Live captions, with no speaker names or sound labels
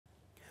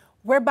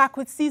We're back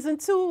with season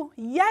 2.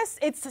 Yes,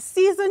 it's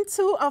season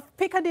 2 of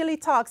Piccadilly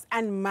Talks,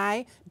 and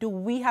my, do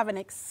we have an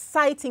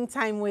exciting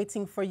time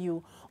waiting for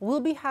you. We'll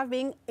be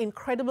having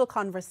incredible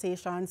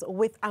conversations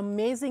with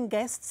amazing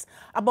guests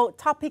about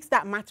topics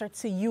that matter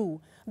to you.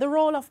 The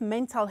role of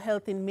mental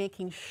health in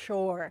making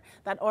sure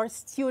that our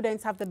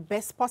students have the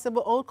best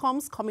possible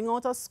outcomes coming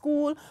out of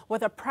school,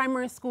 whether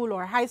primary school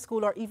or high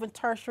school or even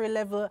tertiary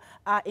level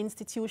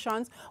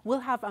institutions. We'll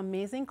have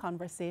amazing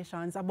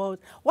conversations about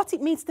what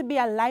it means to be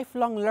a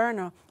lifelong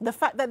learner, the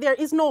fact that there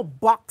is no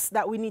box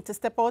that we need to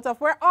step out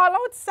of. We're all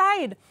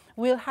outside.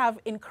 We'll have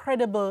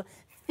incredible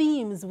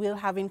themes, we'll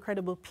have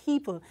incredible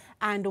people,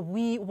 and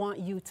we want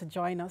you to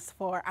join us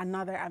for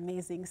another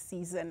amazing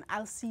season.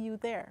 I'll see you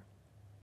there.